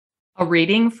A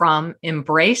reading from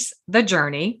Embrace the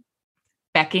Journey,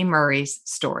 Becky Murray's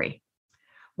story.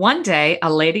 One day,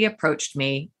 a lady approached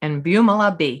me in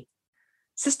Bumala B.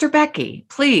 Sister Becky,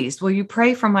 please, will you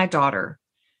pray for my daughter?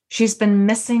 She's been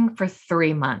missing for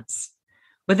 3 months.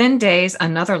 Within days,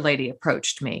 another lady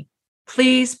approached me.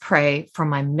 Please pray for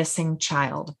my missing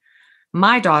child.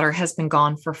 My daughter has been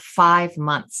gone for 5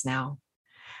 months now.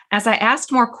 As I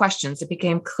asked more questions, it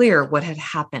became clear what had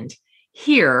happened.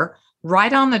 Here,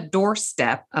 right on the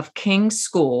doorstep of King's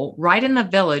School, right in the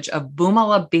village of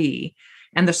Bumala B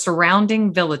and the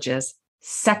surrounding villages,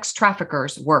 sex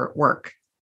traffickers were at work.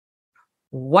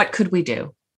 What could we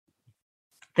do?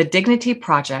 The Dignity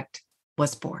Project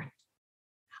was born.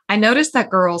 I noticed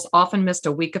that girls often missed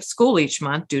a week of school each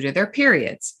month due to their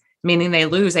periods, meaning they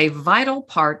lose a vital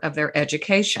part of their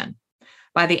education.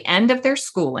 By the end of their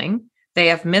schooling, they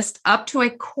have missed up to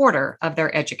a quarter of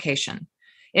their education.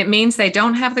 It means they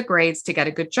don't have the grades to get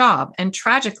a good job. And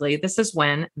tragically, this is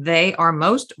when they are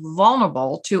most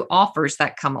vulnerable to offers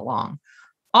that come along,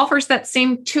 offers that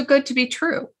seem too good to be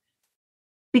true,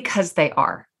 because they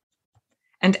are.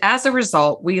 And as a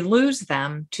result, we lose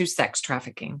them to sex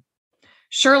trafficking.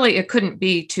 Surely it couldn't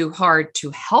be too hard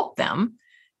to help them.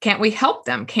 Can't we help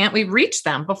them? Can't we reach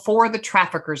them before the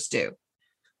traffickers do?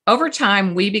 Over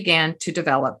time, we began to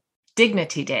develop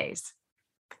Dignity Days.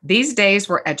 These days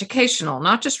were educational,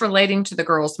 not just relating to the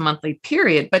girls' monthly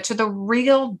period, but to the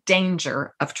real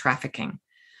danger of trafficking.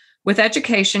 With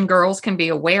education, girls can be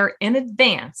aware in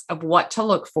advance of what to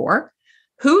look for,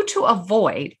 who to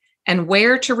avoid, and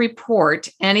where to report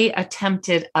any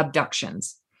attempted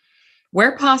abductions.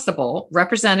 Where possible,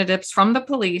 representatives from the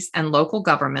police and local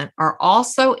government are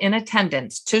also in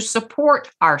attendance to support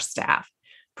our staff,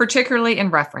 particularly in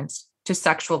reference to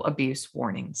sexual abuse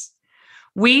warnings.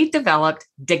 We developed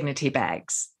dignity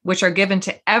bags, which are given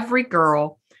to every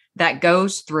girl that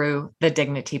goes through the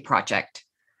Dignity Project.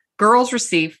 Girls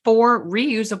receive 4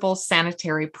 reusable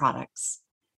sanitary products.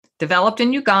 Developed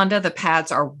in Uganda, the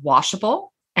pads are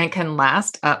washable and can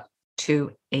last up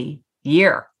to a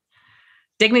year.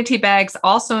 Dignity bags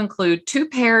also include 2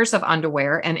 pairs of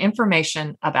underwear and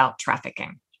information about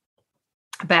trafficking.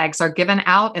 Bags are given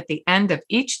out at the end of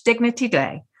each Dignity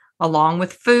Day, along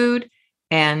with food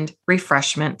and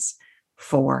refreshments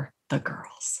for the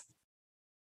girls.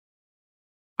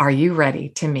 Are you ready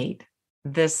to meet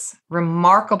this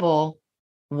remarkable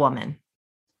woman,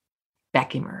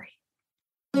 Becky Murray?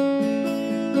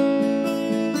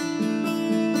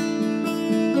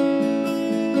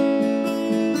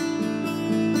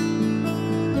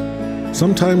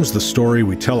 Sometimes the story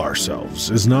we tell ourselves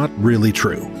is not really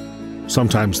true.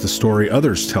 Sometimes the story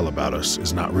others tell about us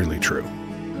is not really true.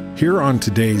 Here on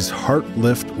today's Heart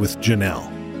Lift with Janelle,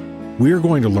 we are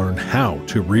going to learn how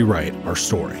to rewrite our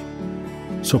story.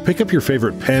 So pick up your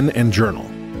favorite pen and journal,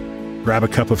 grab a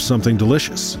cup of something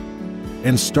delicious,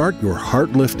 and start your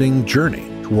heart-lifting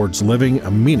journey towards living a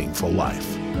meaningful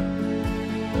life.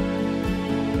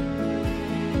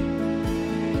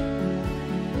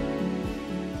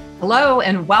 Hello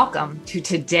and welcome to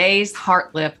today's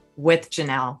Heart Lift with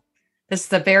Janelle. This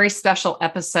is a very special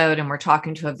episode, and we're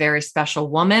talking to a very special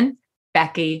woman,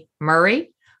 Becky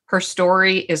Murray. Her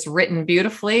story is written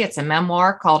beautifully. It's a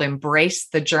memoir called Embrace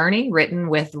the Journey, written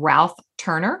with Ralph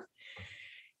Turner.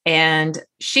 And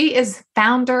she is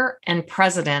founder and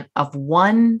president of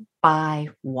One by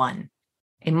One,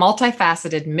 a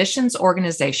multifaceted missions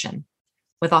organization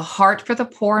with a heart for the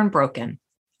poor and broken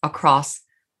across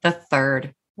the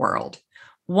third world.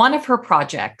 One of her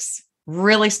projects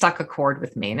really struck a chord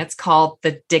with me, and it's called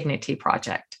the Dignity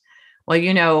Project. Well,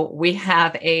 you know, we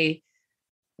have a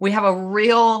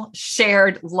real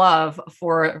shared love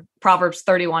for Proverbs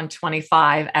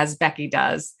 31:25, as Becky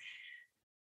does.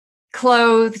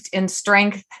 Clothed in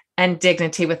strength and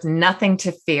dignity with nothing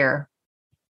to fear.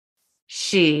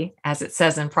 She, as it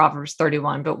says in Proverbs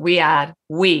 31, but we add,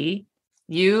 we,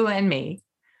 you and me,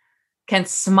 can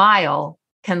smile,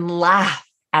 can laugh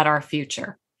at our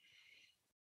future.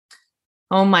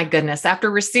 Oh my goodness. After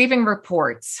receiving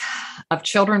reports of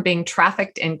children being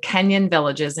trafficked in Kenyan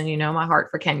villages, and you know my heart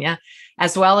for Kenya,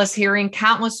 as well as hearing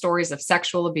countless stories of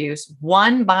sexual abuse,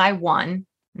 One by One,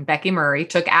 Becky Murray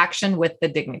took action with the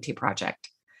Dignity Project.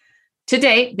 To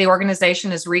date, the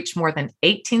organization has reached more than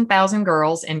 18,000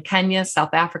 girls in Kenya,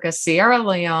 South Africa, Sierra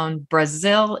Leone,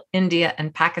 Brazil, India,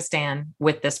 and Pakistan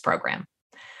with this program,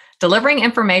 delivering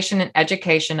information and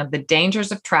education of the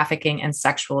dangers of trafficking and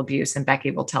sexual abuse. And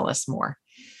Becky will tell us more.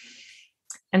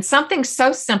 And something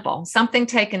so simple, something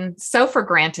taken so for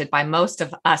granted by most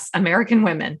of us American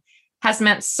women, has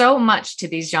meant so much to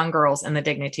these young girls in the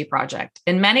Dignity Project.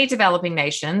 In many developing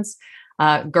nations,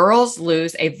 Girls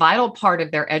lose a vital part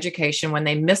of their education when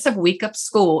they miss a week of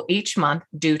school each month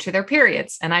due to their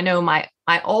periods. And I know my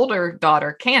older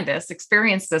daughter, Candace,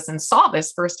 experienced this and saw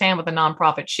this firsthand with a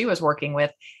nonprofit she was working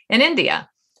with in India.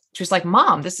 She was like,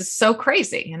 Mom, this is so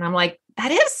crazy. And I'm like,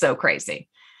 that is so crazy.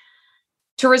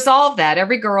 To resolve that,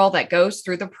 every girl that goes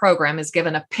through the program is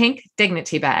given a pink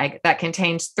dignity bag that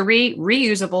contains 3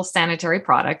 reusable sanitary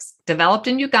products. Developed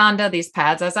in Uganda, these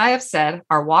pads, as I have said,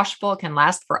 are washable, can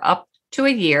last for up to a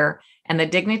year. And the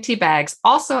dignity bags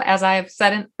also, as I have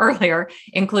said earlier,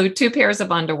 include 2 pairs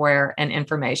of underwear and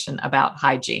information about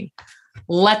hygiene.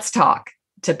 Let's talk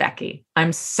to Becky.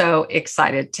 I'm so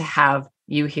excited to have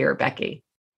you here, Becky.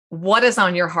 What is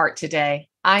on your heart today?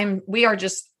 We are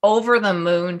just over the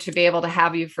moon to be able to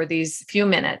have you for these few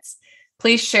minutes.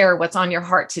 Please share what's on your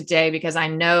heart today, because I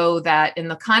know that in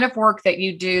the kind of work that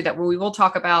you do, that we will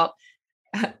talk about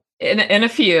in a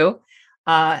few,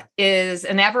 is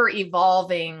an ever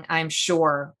evolving, I'm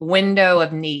sure, window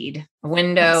of need, a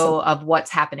window of what's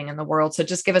happening in the world. So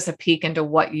just give us a peek into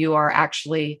what you are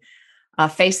actually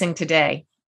facing today.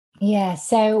 Yeah,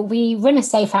 so we run a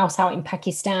safe house out in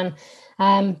Pakistan.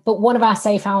 But one of our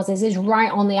safe houses is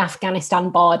right on the Afghanistan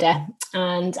border.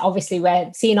 And obviously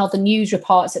we're seeing all the news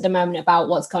reports at the moment about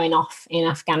what's going off in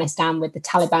Afghanistan with the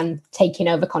Taliban taking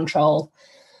over control.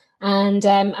 And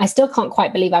I still can't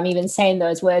quite believe I'm even saying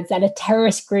those words, that a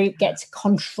terrorist group gets to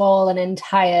control an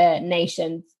entire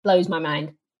nation. Blows my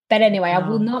mind. But anyway, I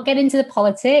will not get into the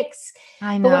politics.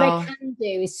 I know. But what I can do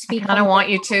is speak. I kind of want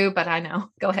you to, but I know.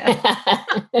 Go ahead.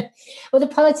 Well, the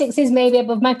politics is maybe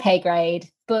above my pay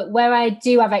grade, but where I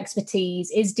do have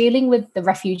expertise is dealing with the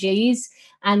refugees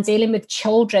and dealing with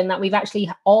children that we've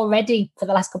actually already, for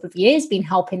the last couple of years, been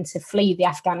helping to flee the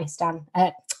Taliban,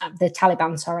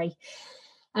 sorry.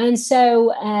 And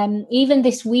so even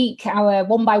this week, our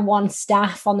 1x1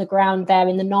 staff on the ground there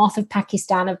in the north of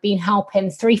Pakistan have been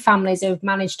helping 3 families who have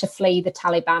managed to flee the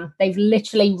Taliban. They've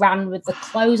literally ran with the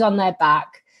clothes on their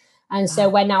back. And so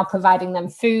we're now providing them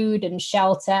food and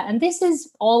shelter. And this is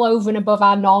all over and above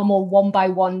our normal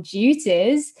 1x1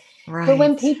 duties. Right. But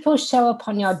when people show up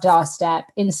on your doorstep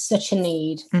in such a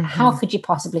need, how could you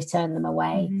possibly turn them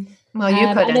away? Well,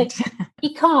 you couldn't.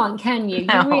 You can't, can you?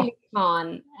 No. You really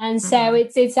can't. And so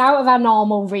it's out of our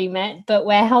normal remit, but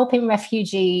we're helping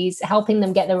refugees, helping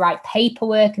them get the right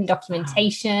paperwork and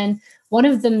documentation. One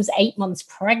of them's 8 months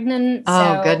pregnant.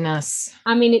 Oh, goodness.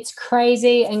 I mean, it's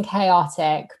crazy and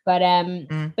chaotic, but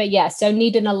yeah, so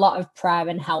needing a lot of prayer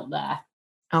and help there.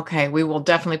 Okay, we will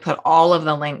definitely put all of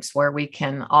the links where we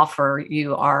can offer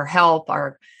you our help,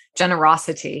 our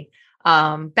generosity.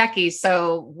 Becky,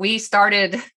 so we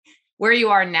started where you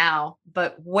are now,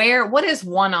 but what is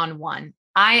one-on-one?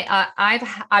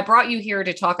 I brought you here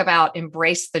to talk about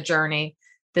Embrace the Journey.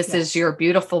 This is your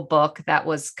beautiful book that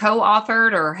was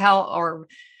co-authored or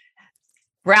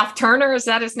Ralph Turner, is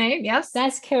that his name? Yes,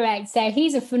 that's correct. So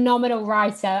he's a phenomenal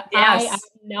writer. Yes. I am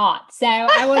not. So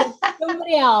I want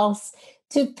somebody else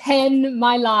to pen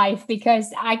my life,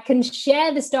 because I can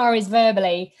share the stories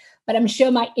verbally, but I'm sure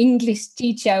my English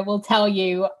teacher will tell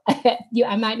you,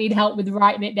 I might need help with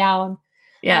writing it down.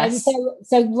 Yes.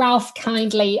 So Ralph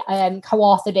kindly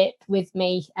co-authored it with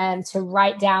me to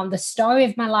write down the story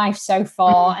of my life so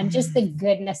far and just the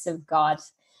goodness of God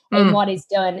in what He's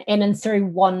done in and through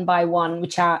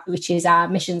 1x1, which is our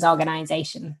missions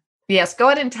organization. Yes, go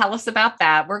ahead and tell us about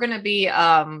that. We're going to be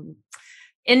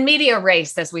in media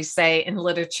res, as we say in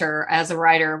literature. As a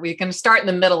writer, we can start in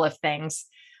the middle of things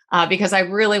because I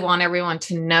really want everyone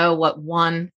to know what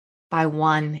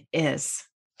 1x1 is.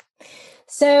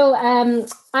 So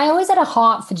I always had a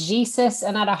heart for Jesus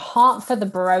and had a heart for the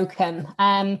broken.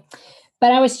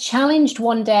 But I was challenged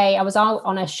one day. I was out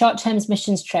on a short-term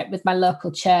missions trip with my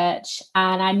local church,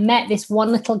 and I met this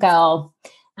one little girl,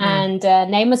 and her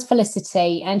name was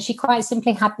Felicity, and she quite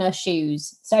simply had no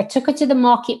shoes. So I took her to the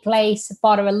marketplace,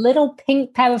 bought her a little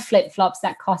pink pair of flip-flops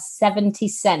that cost 70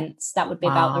 cents. That would be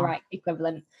about the right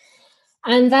equivalent.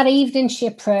 And that evening she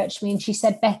approached me and she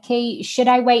said, Becky, should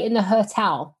I wait in the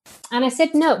hotel? And I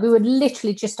said, no, we were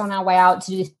literally just on our way out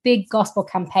to do this big gospel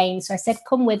campaign. So I said,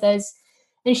 come with us.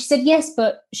 And she said, yes,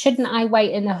 but shouldn't I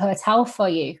wait in the hotel for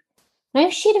you? Now,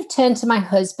 if she'd have turned to my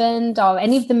husband or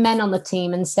any of the men on the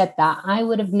team and said that, I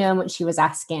would have known what she was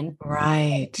asking.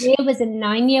 Right. She was a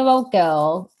 9-year-old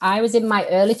girl. I was in my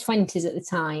early 20s at the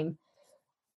time.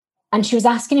 And she was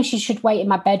asking if she should wait in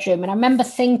my bedroom. And I remember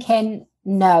thinking,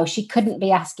 no, she couldn't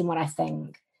be asking what I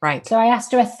think. Right. So I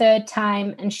asked her a third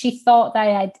time, and she thought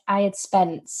that I had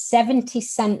spent 70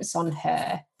 cents on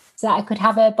her so that I could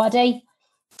have her body.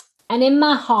 And in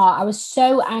my heart, I was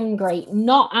so angry,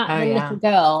 not at the little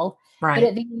girl, Right. but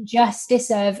at the injustice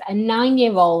of a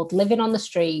 9-year-old living on the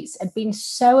streets, had been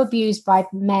so abused by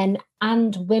men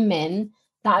and women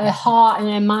that her heart and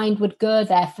her mind would go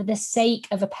there for the sake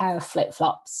of a pair of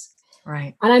flip-flops.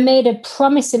 Right. And I made a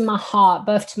promise in my heart,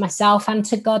 both to myself and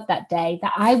to God that day,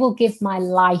 that I will give my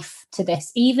life to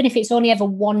this. Even if it's only ever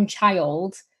one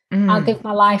child, I'll give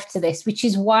my life to this, which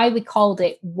is why we called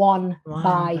it One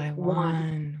by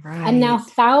One. Right. And now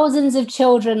thousands of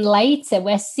children later,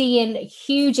 we're seeing a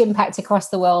huge impact across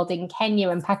the world in Kenya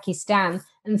and Pakistan,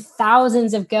 and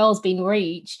thousands of girls being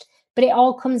reached. But it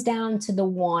all comes down to the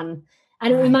one.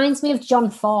 And it reminds me of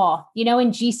John 4,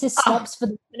 when Jesus stops for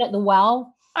the woman at the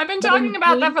well. I've been talking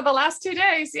about that for the last 2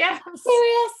 days. Yeah.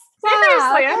 Serious?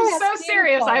 Seriously, Wow, I'm so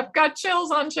serious. I've got chills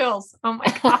on chills. Oh my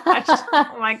gosh.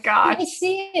 Oh my gosh. I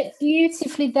see it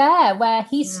beautifully there, where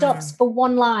he stops for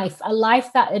one life, a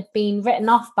life that had been written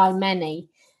off by many,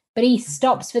 but he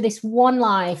stops for this one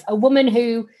life, a woman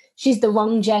who she's the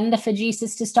wrong gender for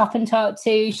Jesus to stop and talk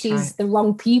to. She's the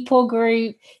wrong people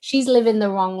group. She's living the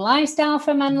wrong lifestyle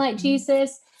for a man like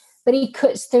Jesus. But he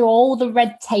cuts through all the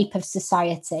red tape of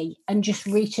society and just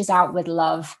reaches out with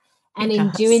love. And in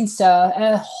doing so,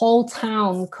 a whole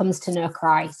town comes to know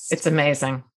Christ. It's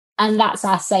amazing. And that's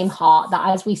our same heart, that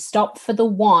as we stop for the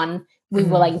one, we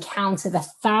will encounter the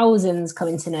thousands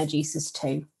coming to know Jesus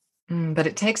too. But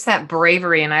it takes that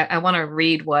bravery. And I want to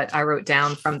read what I wrote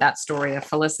down from that story of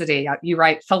Felicity. You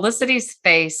write, Felicity's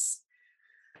face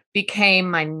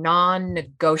became my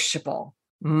non-negotiable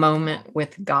moment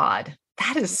with God.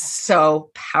 That is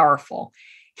so powerful.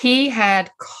 He had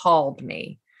called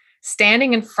me.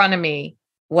 Standing in front of me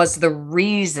was the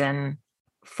reason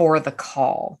for the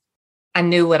call. I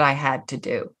knew what I had to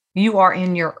do. You are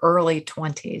in your early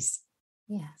 20s.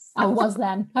 Yes, I was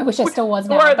then. I wish I still was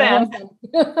now. More than.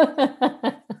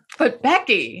 But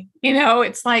Becky,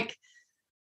 it's like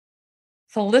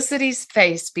Felicity's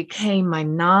face became my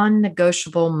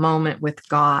non-negotiable moment with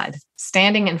God.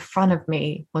 Standing in front of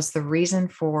me was the reason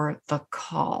for the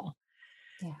call.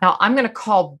 Yeah. Now, I'm going to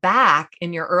call back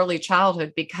in your early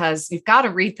childhood, because you've got to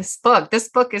read this book. This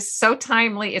book is so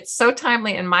timely. It's so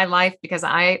timely in my life, because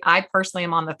I personally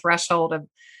am on the threshold of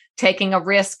taking a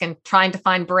risk and trying to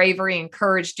find bravery and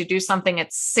courage to do something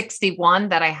at 61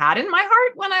 that I had in my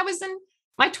heart when I was in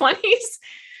my 20s.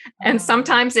 And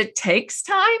sometimes it takes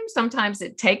time. Sometimes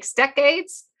it takes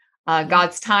decades.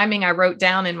 God's timing, I wrote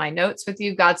down in my notes with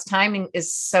you, God's timing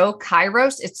is so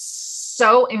kairos. It's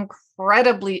so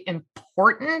incredibly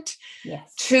important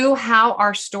to how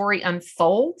our story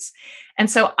unfolds. And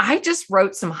so I just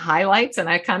wrote some highlights, and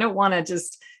I kind of want to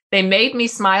they made me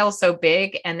smile so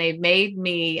big, and they made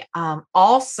me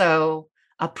also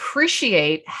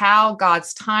appreciate how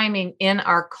God's timing in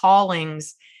our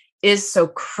callings is so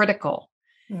critical.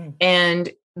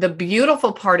 And the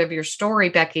beautiful part of your story,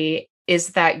 Becky,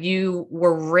 is that you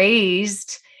were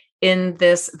raised in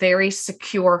this very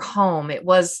secure home. It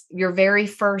was your very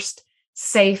first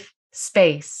safe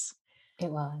space.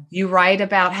 It was. You write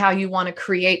about how you want to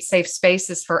create safe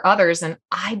spaces for others. And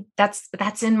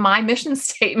that's in my mission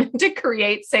statement, to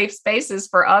create safe spaces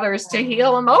for others to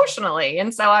heal emotionally.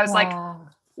 And so I was like,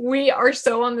 we are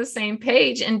so on the same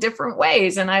page in different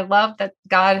ways. And I love that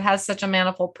God has such a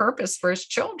manifold purpose for his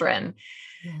children.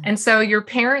 Yeah. And so your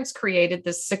parents created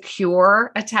this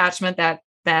secure attachment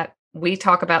that we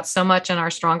talk about so much in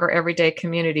our Stronger Everyday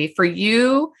community, for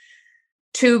you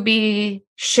to be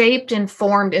shaped and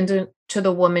formed into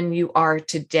the woman you are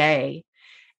today.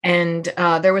 And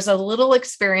there was a little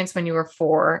experience when you were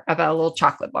 4 about a little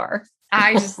chocolate bar.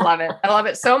 I just love it. I love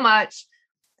it so much.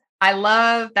 I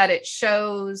love that it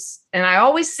shows, and I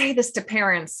always say this to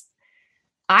parents,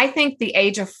 I think the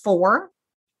age of 4,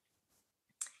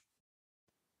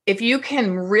 if you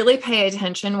can really pay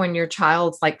attention when your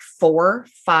child's like 4,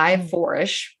 5,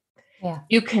 4-ish,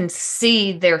 you can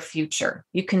see their future.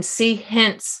 You can see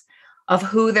hints of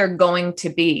who they're going to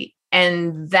be.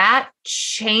 And that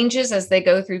changes as they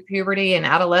go through puberty and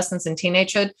adolescence and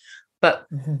teenagehood. But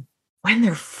when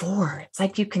they're 4, it's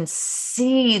like you can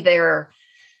see their...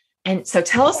 And so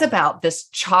tell us about this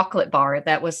chocolate bar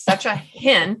that was such a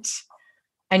hint,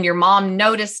 and your mom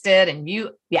noticed it, and go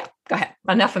ahead.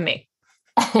 Enough of me.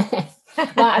 Well,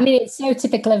 I mean, it's so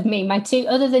typical of me. My 2,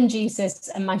 other than Jesus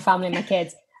and my family and my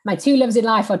kids, my 2 loves in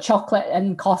life are chocolate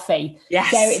and coffee. Yes.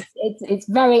 So it's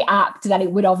very apt that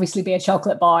it would obviously be a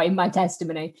chocolate bar in my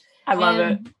testimony. I love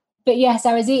it. But yes,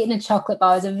 I was eating a chocolate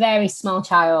bar as a very small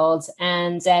child,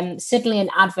 and suddenly an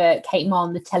advert came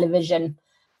on the television.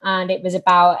 And it was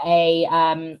about a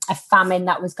famine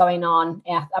that was going on.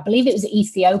 Yeah, I believe it was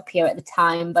Ethiopia at the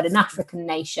time, but an African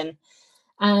nation.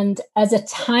 And as a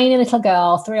tiny little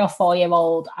girl, 3 or 4 year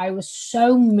old, I was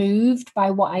so moved by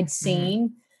what I'd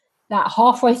seen that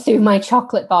halfway through my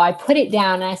chocolate bar, I put it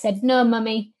down and I said, no,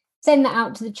 mummy, send that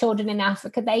out to the children in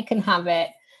Africa. They can have it.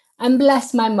 And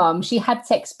bless my mum, she had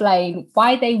to explain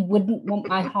why they wouldn't want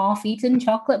my half-eaten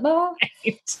chocolate bar.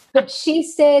 Right. But she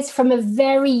says from a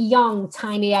very young,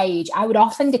 tiny age, I would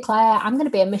often declare, I'm going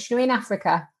to be a missionary in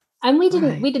Africa. And we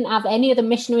didn't have any other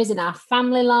missionaries in our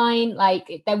family line.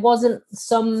 Like there wasn't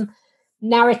some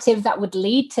narrative that would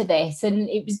lead to this. And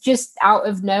it was just out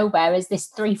of nowhere as this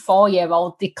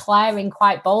 3-4-year-old declaring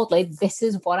quite boldly, this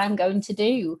is what I'm going to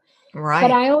do. Right.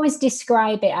 But I always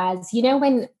describe it as,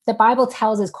 when the Bible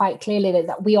tells us quite clearly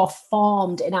that we are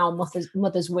formed in our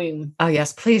mother's womb. Oh,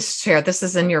 yes. Please share. This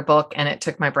is in your book and it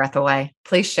took my breath away.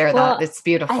 Please share that. It's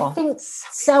beautiful. I think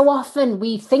so often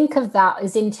we think of that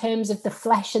as in terms of the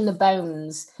flesh and the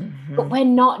bones, but we're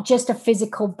not just a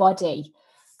physical body.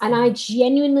 And I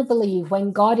genuinely believe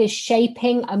when God is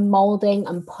shaping and molding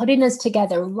and putting us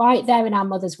together right there in our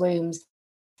mother's wombs,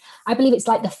 I believe it's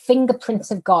like the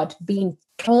fingerprints of God being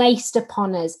placed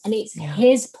upon us, and it's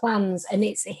his plans and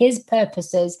it's his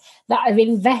purposes that are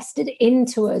invested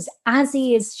into us as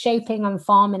he is shaping and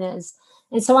forming us.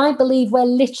 And so I believe we're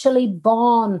literally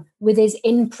born with his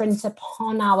imprint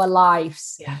upon our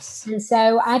lives. Yes. And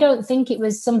so I don't think it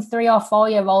was some 3 or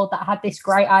 4-year-old that had this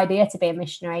great idea to be a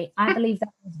missionary. I believe that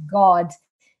was God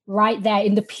right there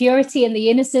in the purity and the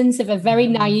innocence of a very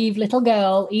naive little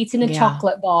girl eating a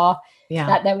chocolate bar. Yeah.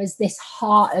 That there was this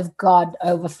heart of God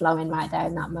overflowing right there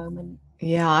in that moment.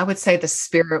 Yeah, I would say the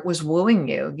Spirit was wooing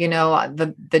you.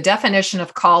 The definition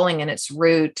of calling in its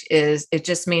root is it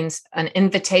just means an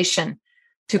invitation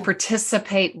to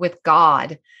participate with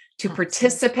God, to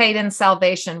participate in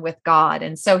salvation with God.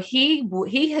 And so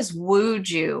he has wooed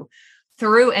you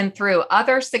through and through.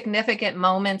 Other significant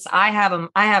moments, I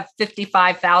have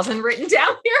 55,000 written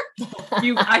down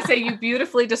here. I say you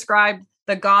beautifully described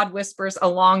the God whispers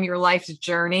along your life's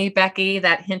journey, Becky,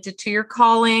 that hinted to your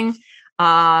calling,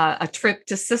 a trip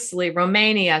to Sicily,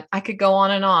 Romania. I could go on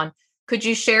and on. Could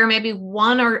you share maybe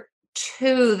one or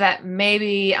two that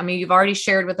you've already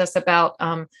shared with us about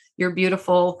your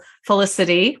beautiful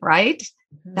Felicity, right?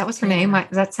 That was her name.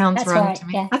 That sounds wrong to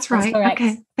me. Yeah, that's right.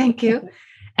 Okay. Thank you.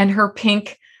 And her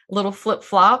pink little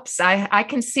flip-flops. I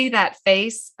can see that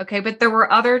face. Okay. But there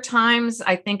were other times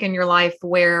I think in your life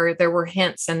where there were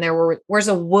hints and was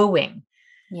a wooing.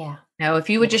 Yeah. If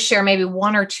you would just share maybe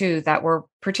one or two that were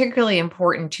particularly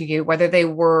important to you, whether they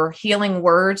were healing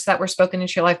words that were spoken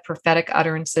into your life, prophetic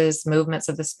utterances, movements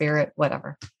of the Spirit,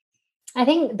 whatever. I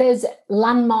think there's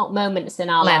landmark moments in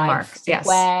our lives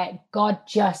where God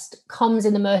just comes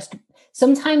in the most.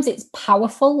 Sometimes it's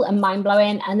powerful and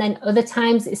mind-blowing, and then other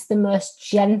times it's the most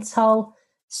gentle,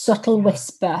 subtle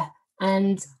whisper,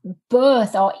 and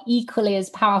both are equally as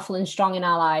powerful and strong in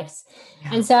our lives. Yeah.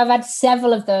 And so I've had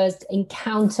several of those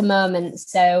encounter moments.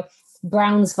 So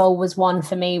Brownsville was one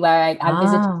for me where I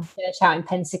visited a church out in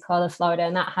Pensacola, Florida,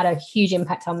 and that had a huge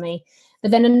impact on me.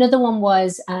 But then another one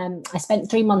was I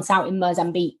spent 3 months out in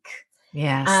Mozambique.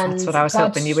 Yes, that's what I was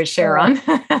hoping you would share on.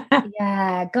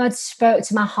 Yeah, God spoke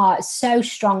to my heart so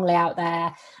strongly out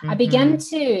there. I began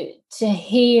to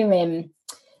hear him,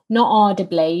 not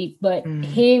audibly, but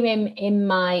hear him in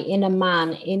my inner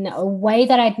man in a way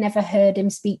that I'd never heard him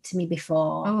speak to me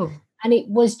before. Oh. And it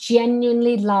was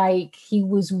genuinely like he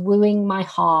was wooing my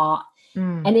heart.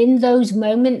 And in those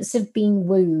moments of being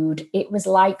wooed, it was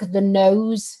like the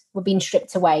no's were being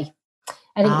stripped away.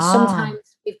 I think sometimes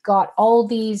we've got all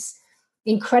these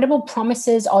incredible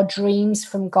promises or dreams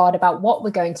from God about what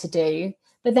we're going to do,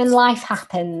 but then life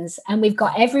happens and we've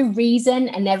got every reason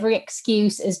and every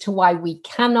excuse as to why we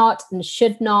cannot and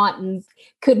should not and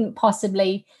couldn't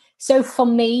possibly. So for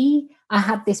me, I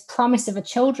had this promise of a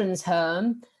children's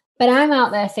home, but I'm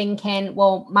out there thinking,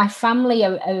 well, my family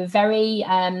are a very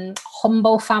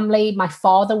humble family. My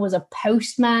father was a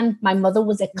postman. My mother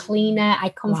was a cleaner. I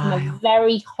come from a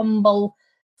very humble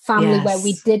family where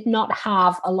we did not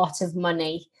have a lot of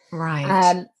money.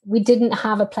 Right. We didn't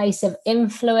have a place of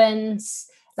influence.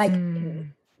 Like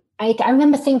I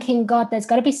remember thinking, God, there's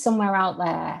got to be someone out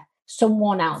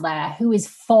there who is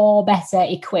far better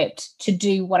equipped to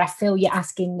do what I feel you're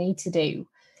asking me to do.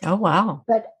 Oh, wow.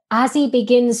 But as he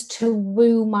begins to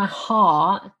woo my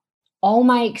heart, all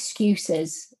my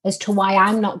excuses as to why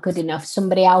I'm not good enough,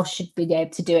 somebody else should be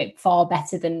able to do it far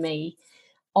better than me.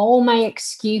 All my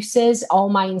excuses, all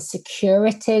my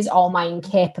insecurities, all my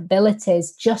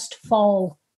incapabilities just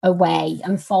fall away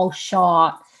and fall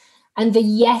short. And the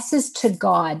yeses to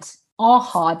God are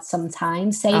hard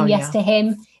sometimes. Saying yes to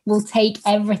him will take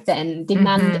everything,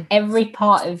 demand every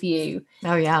part of you.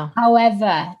 Oh, yeah.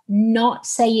 However, not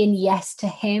saying yes to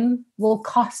him will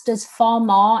cost us far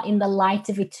more in the light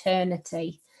of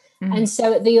eternity. And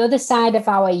so at the other side of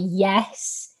our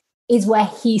yes is where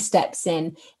he steps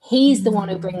in. He's the one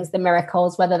who brings the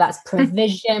miracles, whether that's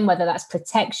provision, whether that's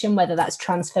protection, whether that's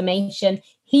transformation.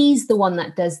 He's the one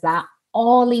that does that.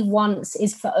 All he wants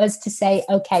is for us to say,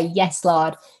 okay, yes,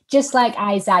 Lord. Just like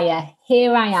Isaiah,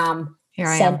 here I am.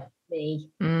 Send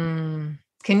me.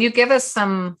 Can you give us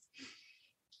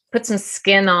put some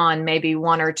skin on maybe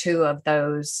one or two of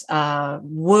those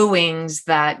wooings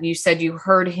that you said you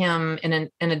heard him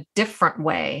in a different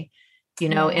way,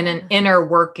 in an inner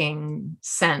working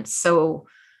sense? So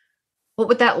what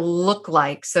would that look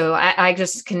like? So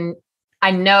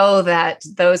I know that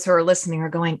those who are listening are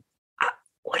going,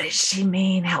 what does she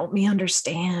mean? Help me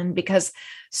understand, because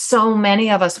so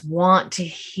many of us want to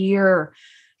hear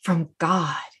from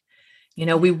God.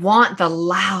 We want the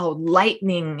loud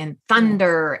lightning and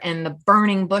thunder and the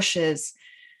burning bushes.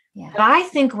 Yeah. But I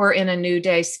think we're in a new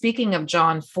day. Speaking of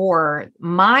John 4,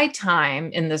 my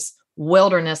time in this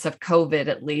wilderness of COVID,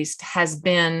 at least, has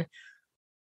been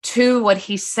to what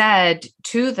he said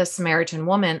to the Samaritan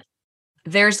woman.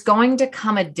 There's going to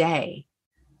come a day,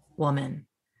 woman,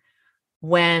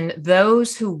 when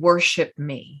those who worship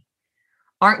me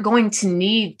aren't going to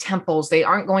need temples. They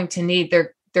aren't going to need,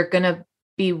 they're going to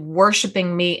be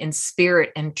worshiping me in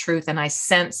spirit and truth. And I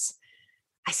sense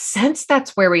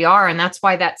that's where we are. And that's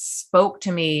why that spoke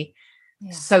to me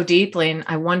so deeply. And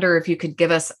I wonder if you could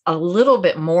give us a little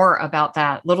bit more about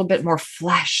that, a little bit more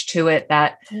flesh to it,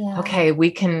 that, okay, we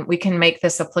can make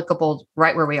this applicable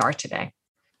right where we are today.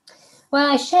 Well,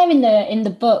 I share in the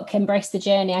book, Embrace the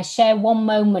Journey, I share one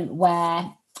moment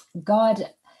where God,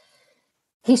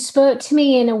 he spoke to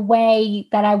me in a way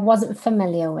that I wasn't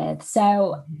familiar with.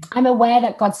 So I'm aware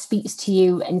that God speaks to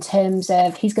you in terms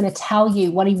of he's going to tell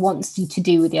you what he wants you to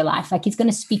do with your life. Like he's going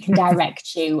to speak and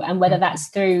direct you. And whether that's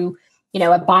through,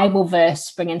 a Bible verse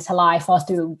springing to life or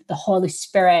through the Holy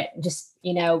Spirit, just,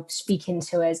 speaking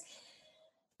to us.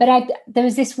 But there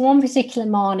was this one particular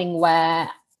morning where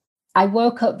I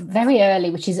woke up very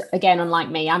early, which is, again, unlike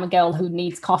me. I'm a girl who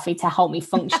needs coffee to help me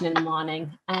function in the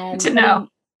morning. Good to know.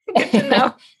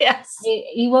 Yes.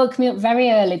 He woke me up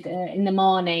very early in the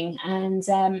morning. And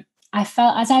I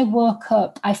felt, as I woke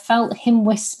up, I felt him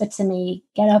whisper to me,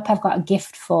 get up, I've got a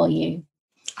gift for you.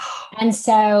 And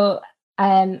so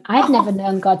I'd never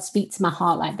known God speak to my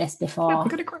heart like this before.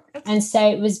 And so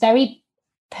it was very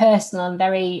personal and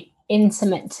very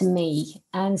intimate to me.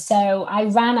 And so I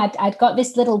ran, I'd got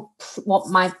this little,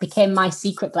 became my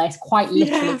secret place, quite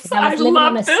literally, because I was living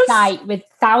on a site with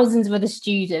thousands of other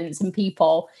students and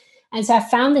people. And so I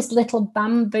found this little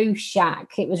bamboo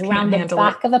shack. It was around the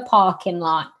back of a parking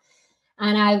lot.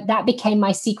 And that became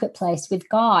my secret place with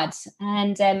God.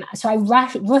 And so I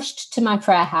rushed to my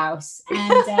prayer house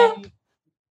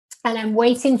and I'm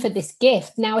waiting for this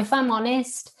gift. Now, if I'm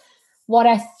honest, what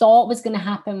I thought was going to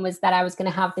happen was that I was going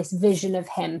to have this vision of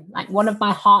him. Like one of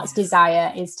my heart's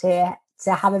desire is to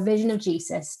have a vision of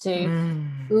Jesus, to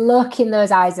look in those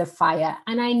eyes of fire.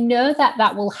 And I know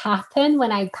that will happen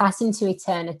when I pass into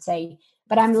eternity,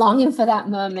 but I'm longing for that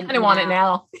moment. I want it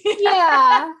now.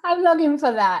 Yeah, I'm longing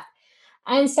for that.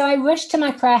 And so I rushed to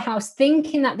my prayer house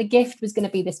thinking that the gift was going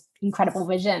to be this incredible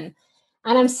vision.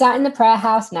 And I'm sat in the prayer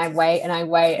house and I wait and I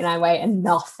wait and I wait and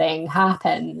nothing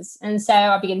happens. And so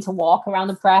I begin to walk around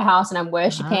the prayer house and I'm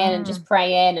worshiping and just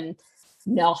praying and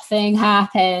nothing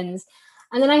happens.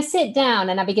 And then I sit down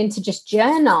and I begin to just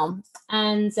journal.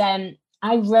 And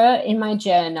I wrote in my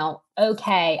journal,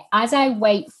 okay, as I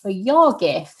wait for your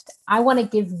gift, I want to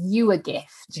give you a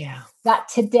gift. Yeah. That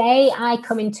today I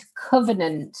come into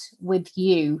covenant with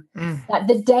you. That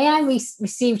the day I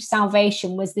received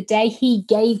salvation was the day he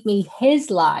gave me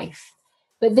his life.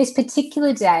 But this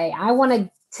particular day, I wanted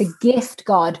to gift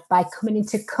God by coming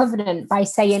into covenant, by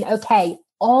saying, okay,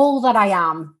 all that I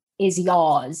am is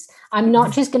yours. I'm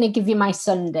not just going to give you my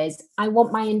Sundays. I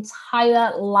want my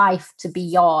entire life to be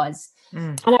yours.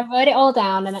 And I wrote it all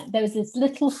down, and there was this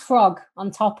little frog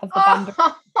on top of the bamboo.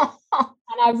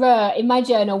 And I wrote in my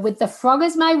journal, with the frog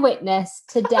as my witness,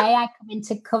 today I come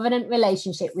into covenant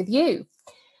relationship with you.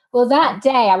 Well, that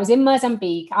day I was in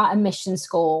Mozambique at a mission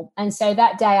school. And so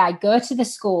that day I go to the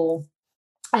school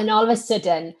and all of a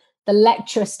sudden the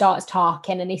lecturer starts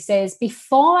talking and he says,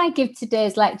 before I give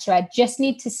today's lecture, I just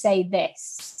need to say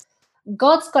this.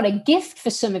 God's got a gift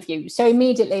for some of you. So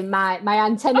immediately my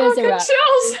antennas are up.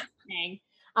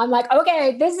 I'm like,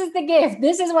 okay, this is the gift.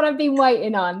 This is what I've been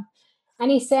waiting on.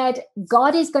 And he said,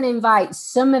 God is going to invite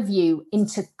some of you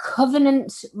into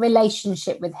covenant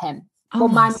relationship with him. Well,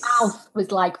 my mouth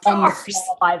was like on the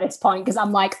floor by this point because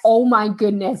I'm like, oh my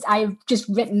goodness, I've just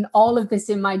written all of this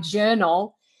in my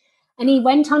journal. And he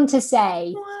went on to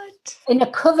say, what? In a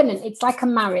covenant, it's like a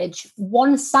marriage.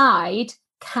 One side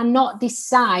cannot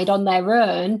decide on their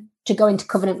own to go into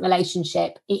covenant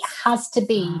relationship. It has to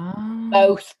be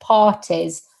both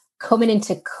parties coming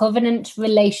into covenant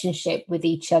relationship with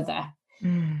each other.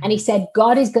 And he said,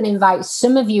 God is going to invite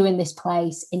some of you in this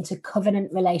place into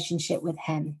covenant relationship with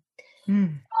him.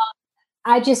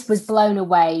 I just was blown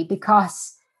away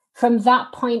because from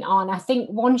that point on, I think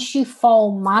once you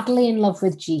fall madly in love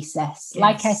with Jesus,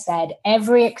 like I said,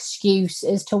 every excuse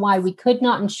as to why we could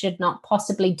not and should not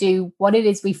possibly do what it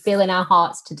is we feel in our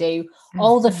hearts to do,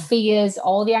 all the fears,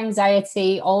 all the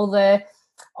anxiety, all the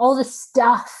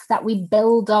stuff that we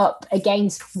build up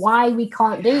against why we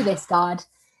can't do this, God,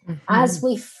 as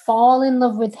we fall in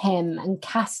love with him and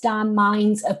cast our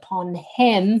minds upon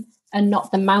him and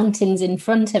not the mountains in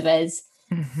front of us,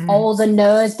 all the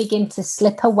no's begin to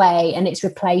slip away and it's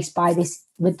replaced by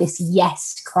this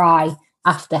yes cry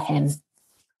after him.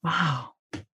 Wow.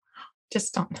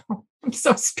 Just don't know. I'm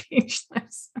so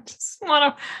speechless.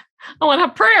 I want to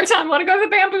have prayer time. I want to go to the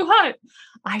bamboo hut.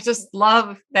 I just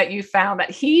love that you found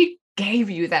that he gave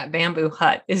you that bamboo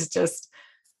hut is just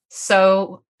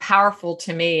so powerful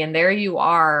to me. And there you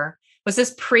are. Was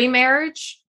this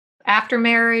pre-marriage, after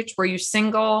marriage? Were you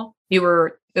single?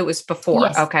 It was before.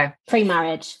 Yes, okay.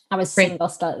 Pre-marriage. I was single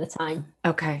still at the time.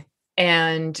 Okay.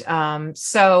 And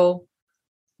so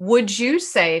would you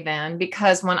say then,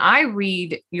 because when I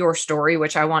read your story,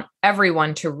 which I want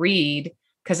everyone to read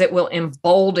because it will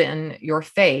embolden your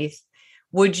faith,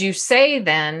 would you say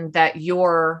then that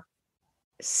your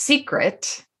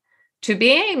secret to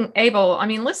being able, I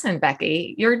mean, listen,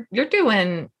 Becky, you're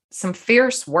doing some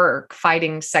fierce work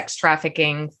fighting sex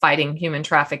trafficking, fighting human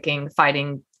trafficking,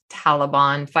 fighting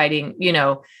Taliban, fighting,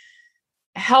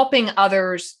 helping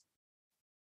others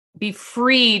be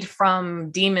freed from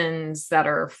demons that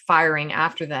are firing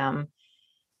after them.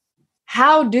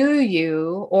 How do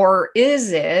you, or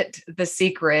is it the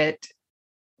secret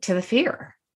to the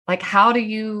fear? Like, how do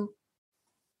you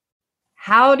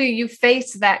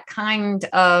face that kind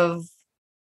of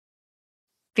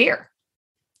fear?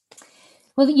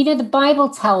 Well, the Bible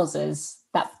tells us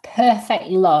that perfect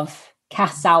love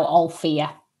casts out all fear.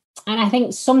 And I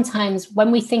think sometimes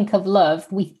when we think of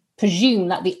love, we presume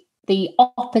that the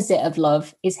opposite of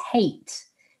love is hate.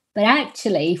 But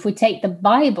actually, if we take the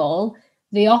Bible,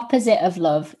 the opposite of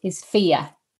love is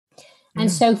fear.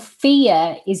 And so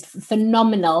fear is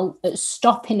phenomenal at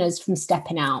stopping us from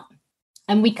stepping out.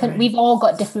 And we've all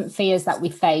got different fears that we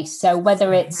face. So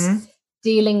whether it's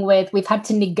dealing with, we've had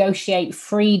to negotiate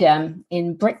freedom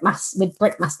with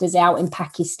Brickmasters out in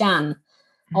Pakistan,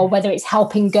 or whether it's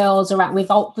helping girls around. We've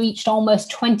reached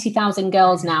almost 20,000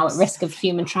 girls now at risk of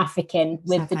human trafficking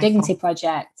with the Dignity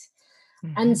Project.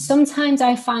 And sometimes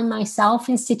I find myself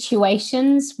in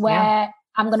situations where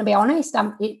I'm going to be honest,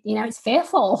 it's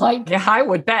fearful. I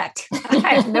would bet.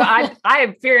 I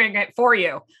am fearing it for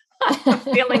you. I'm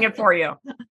feeling it for you.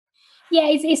 Yeah,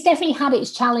 it's definitely had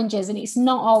its challenges and it's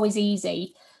not always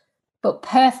easy, but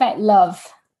perfect love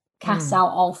casts out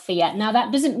all fear. Now,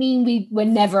 that doesn't mean we're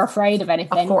never afraid of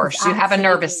anything. Of course, you have a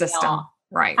nervous system.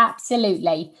 Right.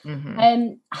 Absolutely.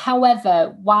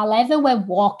 However, while ever we're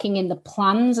walking in the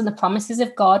plans and the promises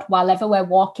of God, while ever we're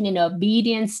walking in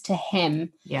obedience to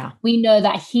him, we know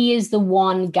that he is the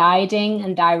one guiding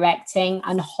and directing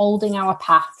and holding our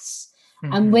paths.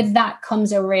 And with that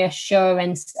comes a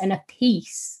reassurance and a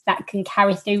peace that can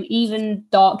carry through even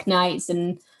dark nights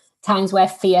and times where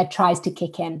fear tries to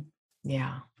kick in.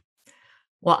 Yeah.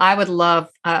 Well, I would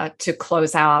love to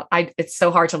close out. It's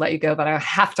so hard to let you go, but I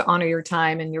have to honor your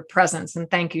time and your presence. And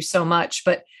thank you so much.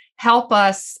 But help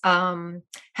us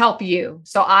help you.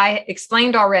 So I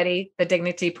explained already the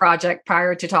Dignity Project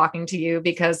prior to talking to you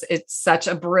because it's such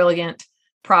a brilliant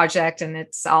project. And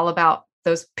it's all about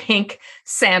those pink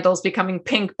sandals becoming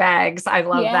pink bags. I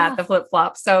love that, the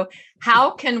flip-flops. So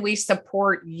how can we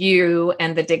support you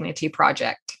and the Dignity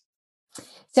Project?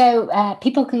 So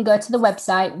people can go to the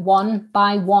website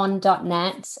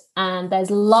onebyone.net, and there's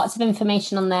lots of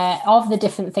information on there of the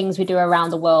different things we do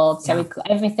around the world. So we've got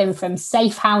everything from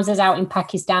safe houses out in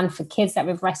Pakistan for kids that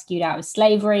we've rescued out of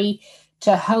slavery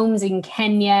to homes in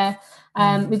Kenya.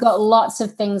 We've got lots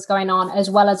of things going on, as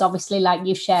well as obviously, like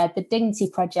you shared, the Dignity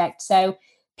Project. So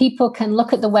people can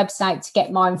look at the website to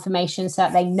get more information so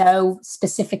that they know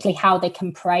specifically how they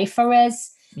can pray for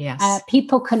us. Yes.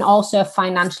 People can also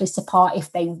financially support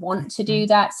if they want to do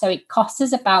that. So it costs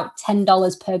us about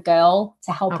 $10 per girl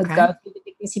to help her go through the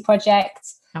Dignity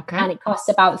Project. Okay. And it costs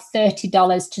about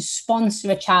 $30 to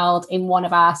sponsor a child in one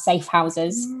of our safe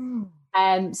houses.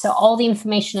 So all the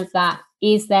information of that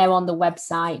is there on the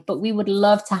website, but we would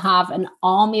love to have an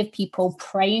army of people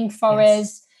praying for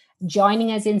us,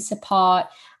 joining us in support.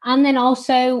 And then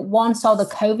also, once all the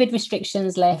COVID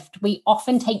restrictions lift, we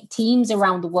often take teams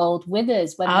around the world with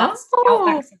us, whether that's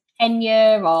Outbacks of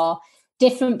Kenya or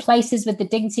different places with the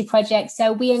Dignity Project.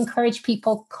 So we encourage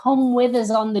people, come with us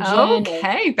on the journey.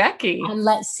 Okay, Becky. And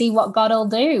let's see what God will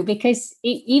do. Because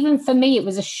even for me, it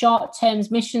was a short-term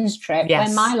missions trip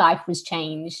when my life was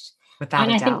changed. Without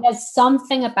and a I doubt. think there's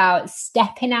something about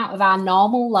stepping out of our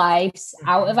normal lives,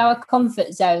 out of our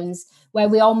comfort zones, where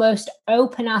we almost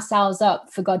open ourselves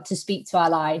up for God to speak to our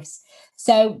lives.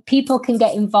 So people can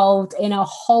get involved in a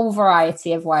whole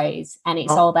variety of ways. And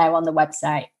it's all there on the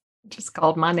website. Just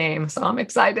called my name, so I'm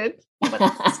excited.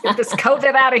 Let's get this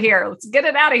COVID out of here. Let's get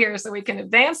it out of here so we can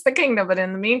advance the kingdom. But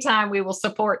in the meantime, we will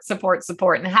support.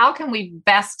 And how can we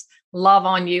best love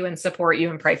on you and support you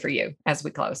and pray for you as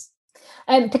we close?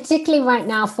 Particularly right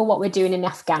now for what we're doing in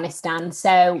Afghanistan.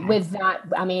 So with that,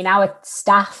 I mean, our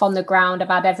staff on the ground have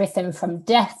had everything from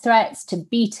death threats to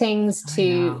beatings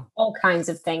to all kinds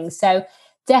of things. So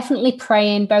definitely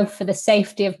praying both for the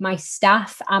safety of my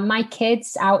staff and my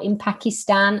kids out in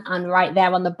Pakistan and right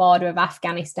there on the border of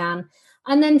Afghanistan.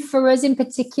 And then for us in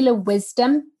particular,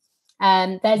 wisdom.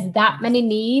 There's that many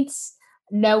needs,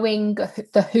 knowing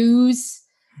the who's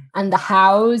and the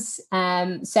hows.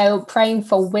 So praying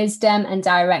for wisdom and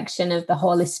direction of the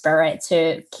Holy Spirit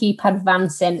to keep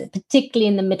advancing, particularly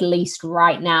in the Middle East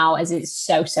right now, as it's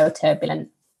so turbulent.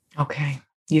 Okay.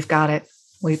 You've got it.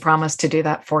 We promise to do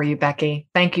that for you, Becky.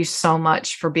 Thank you so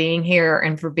much for being here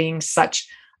and for being such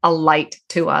a light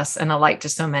to us and a light to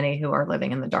so many who are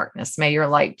living in the darkness. May your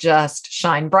light just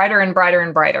shine brighter and brighter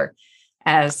and brighter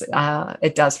as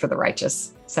it does for the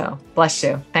righteous. So bless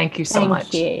you. Thank you so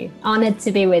much. Thank you. Honored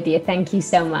to be with you. Thank you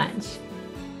so much.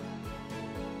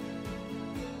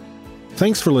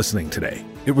 Thanks for listening today.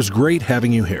 It was great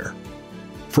having you here.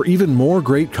 For even more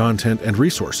great content and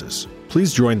resources,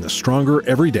 please join the Stronger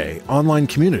Everyday online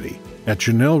community at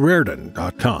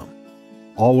JanelleRaridan.com.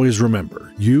 Always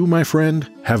remember, you, my friend,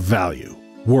 have value,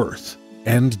 worth,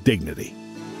 and dignity.